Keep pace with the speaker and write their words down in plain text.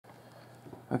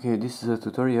Okay, this is a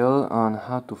tutorial on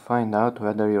how to find out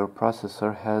whether your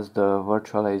processor has the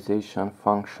virtualization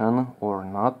function or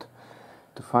not.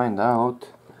 To find out,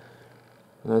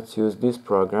 let's use this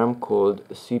program called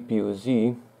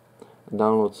CPU-Z.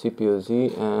 Download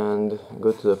CPU-Z and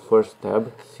go to the first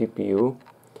tab, CPU.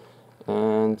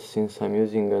 And since I'm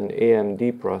using an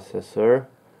AMD processor,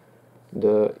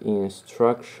 the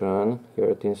instruction, here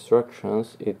at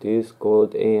instructions, it is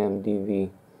called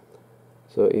amd-v.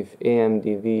 So if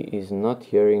amd-v is not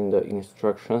here in the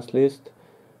instructions list,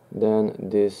 then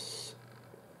this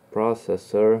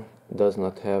processor does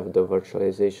not have the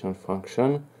virtualization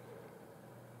function.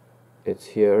 It's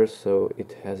here, so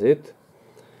it has it.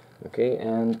 Okay,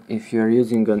 and if you're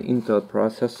using an Intel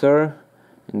processor,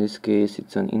 in this case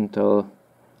it's an Intel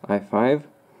i5,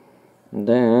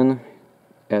 then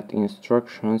at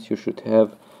instructions you should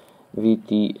have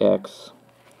VTX.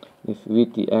 If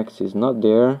VTX is not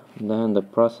there, then the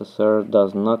processor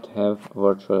does not have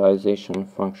virtualization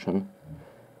function.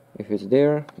 If it's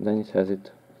there, then it has it.